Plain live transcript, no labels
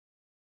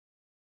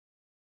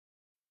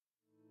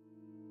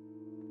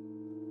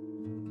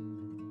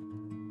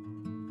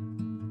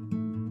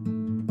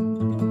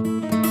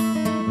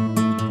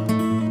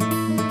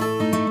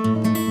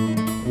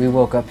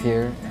woke up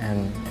here,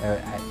 and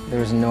there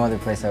was no other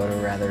place I would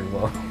have rather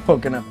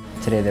woken up.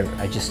 Today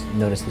I just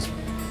noticed this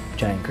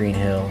giant green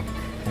hill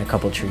and a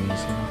couple trees, and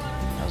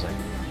I was like,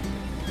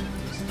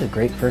 this is a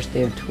great first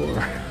day of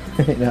tour,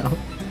 you know?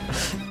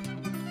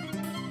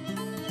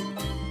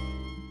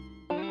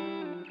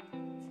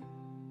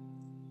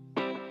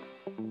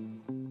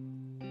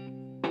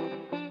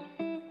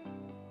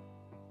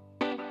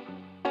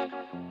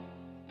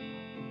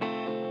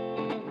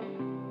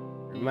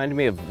 Reminded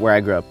me of where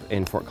I grew up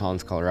in Fort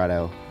Collins,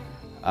 Colorado,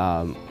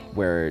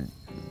 where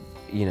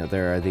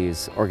there are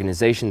these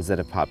organizations that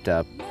have popped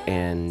up,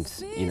 and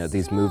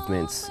these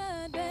movements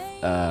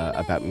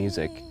about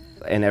music,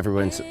 and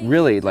everyone's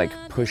really like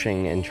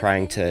pushing and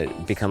trying to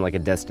become like a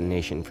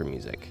destination for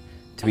music,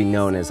 to be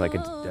known as like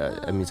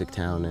a music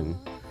town.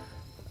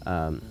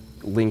 And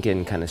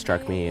Lincoln kind of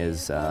struck me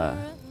as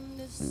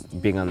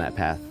being on that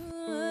path.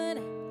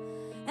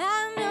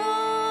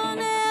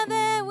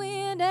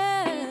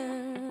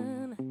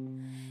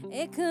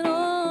 It could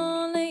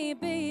only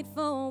beat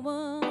for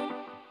one,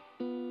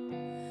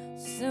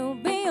 so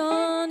be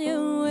on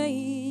your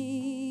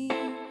way,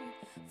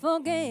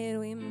 forget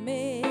we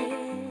met.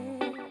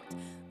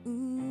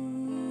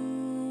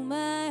 Ooh,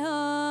 my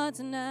heart's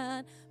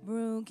not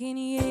broken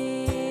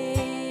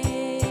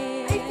yet.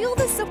 I feel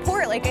the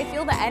support, like I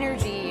feel the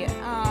energy.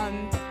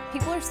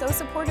 People are so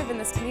supportive in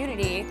this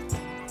community,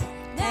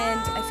 and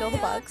I feel the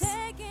bugs.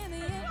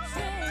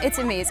 It's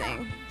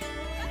amazing.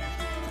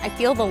 I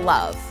feel the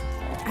love.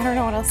 I don't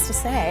know what else to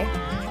say.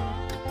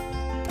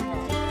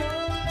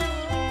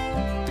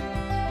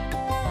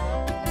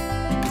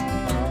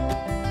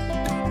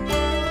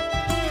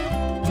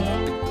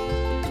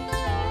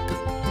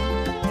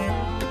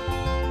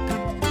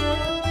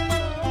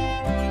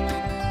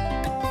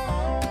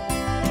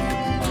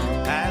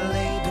 I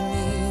lay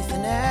beneath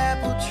an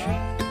apple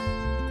tree.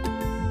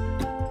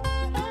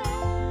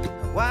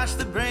 I watch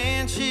the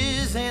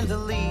branches and the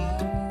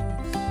leaves.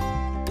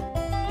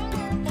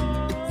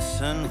 The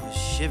sun was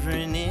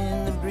shivering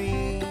in the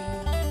breeze,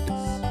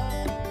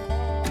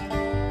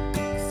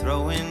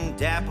 throwing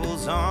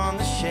dapples on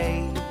the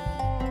shade.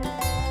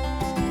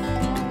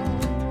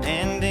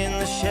 And in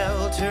the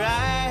shelter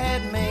I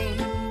had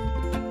made,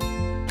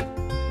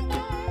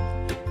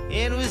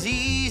 it was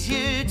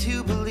easier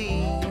to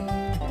believe.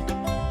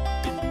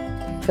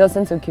 I feel a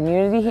sense of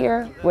community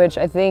here, which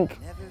I think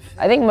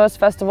most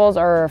festivals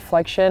are a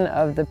reflection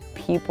of the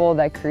people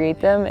that create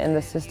them and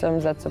the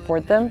systems that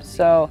support them.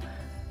 So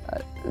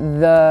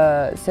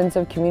the sense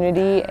of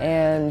community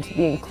and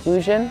the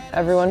inclusion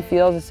everyone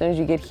feels as soon as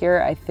you get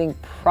here, I think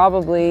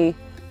probably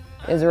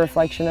is a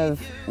reflection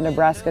of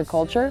Nebraska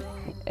culture.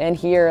 And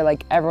here,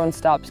 like, everyone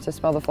stops to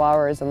smell the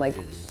flowers and like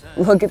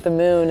look at the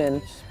moon,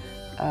 and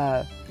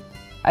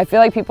I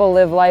feel like people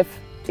live life,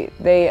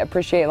 they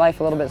appreciate life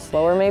a little bit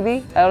slower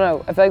maybe. I don't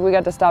know, I feel like we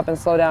got to stop and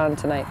slow down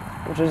tonight,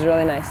 which was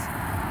really nice.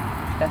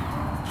 Yeah.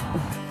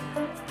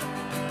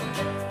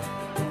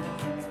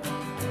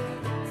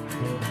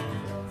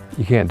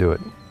 You can't do it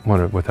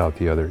one without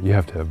the other. You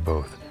have to have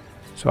both.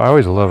 So I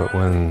always love it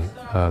when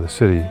the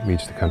city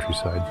meets the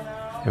countryside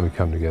and we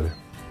come together.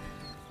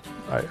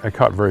 I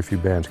caught very few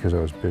bands because I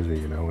was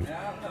busy,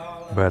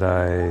 but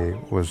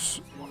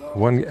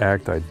one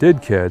act I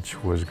did catch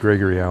was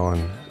Gregory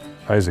Alan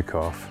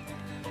Isakov,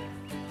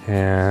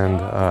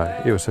 and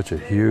it was such a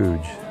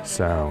huge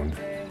sound,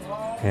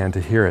 and to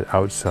hear it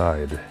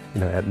outside,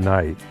 at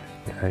night,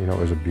 it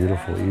was a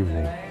beautiful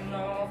evening.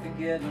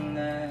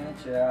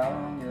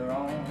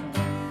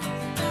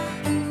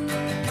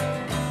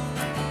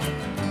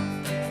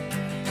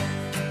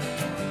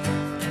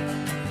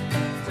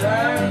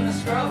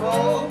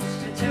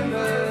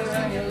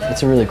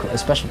 It's a really cool, a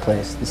special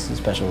place. This is a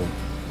special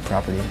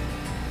property.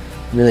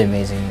 Really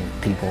amazing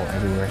people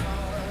everywhere.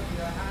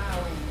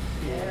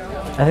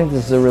 I think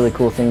this is a really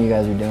cool thing you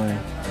guys are doing.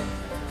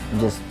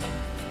 Just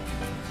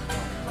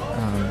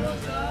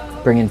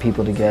bringing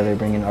people together,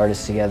 bringing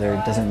artists together.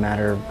 It doesn't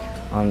matter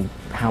on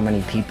how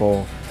many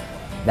people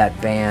that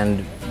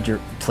band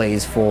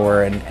plays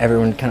for, and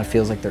everyone kind of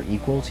feels like they're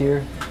equals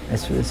here.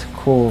 It's a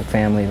cool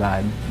family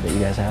vibe that you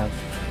guys have.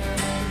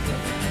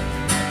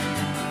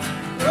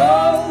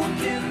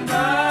 Broken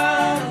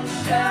bottles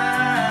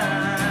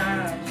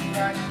shine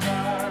like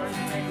stars,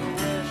 make a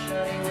wish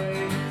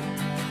anyway.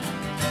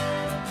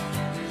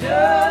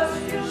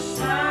 Just your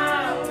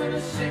smile with a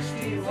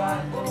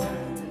 60-watt bulb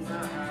in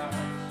my house.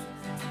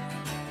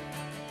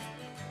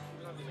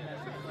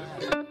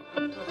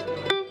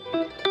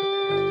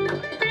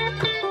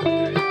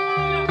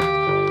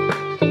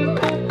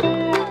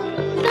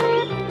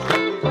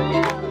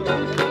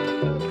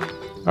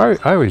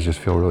 I always just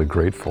feel really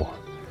grateful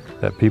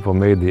that people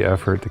made the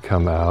effort to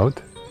come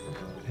out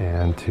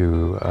and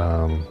to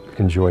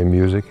enjoy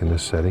music in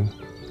this setting.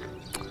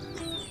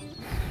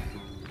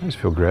 I just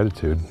feel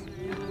gratitude.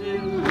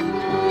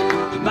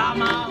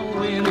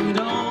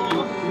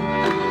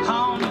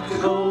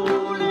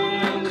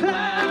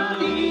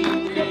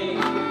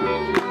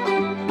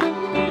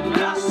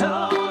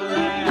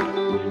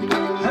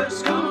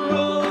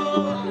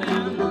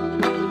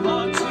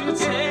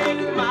 Take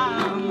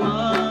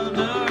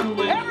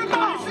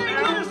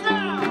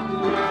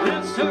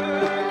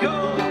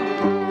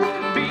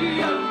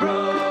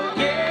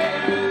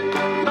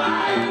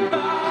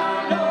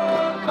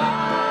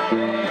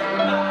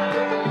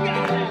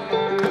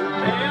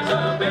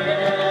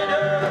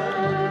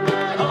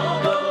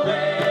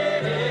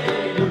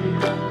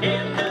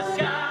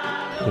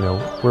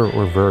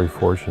We're very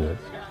fortunate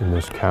in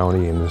this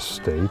county, in this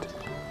state,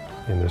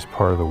 in this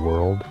part of the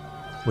world.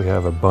 We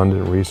have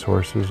abundant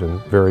resources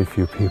and very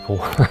few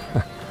people.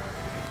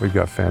 We've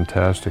got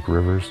fantastic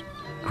rivers,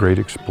 great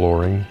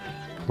exploring.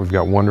 We've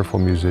got wonderful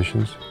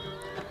musicians.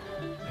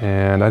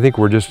 And I think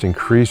we're just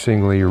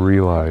increasingly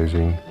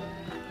realizing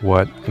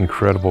what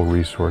incredible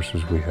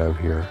resources we have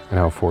here and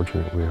how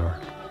fortunate we are.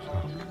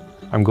 So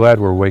I'm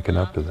glad we're waking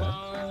up to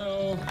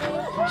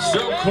that. So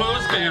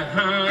close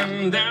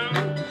behind them,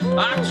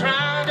 I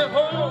try to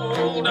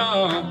hold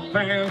up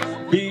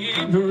and be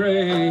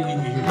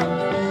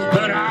brave.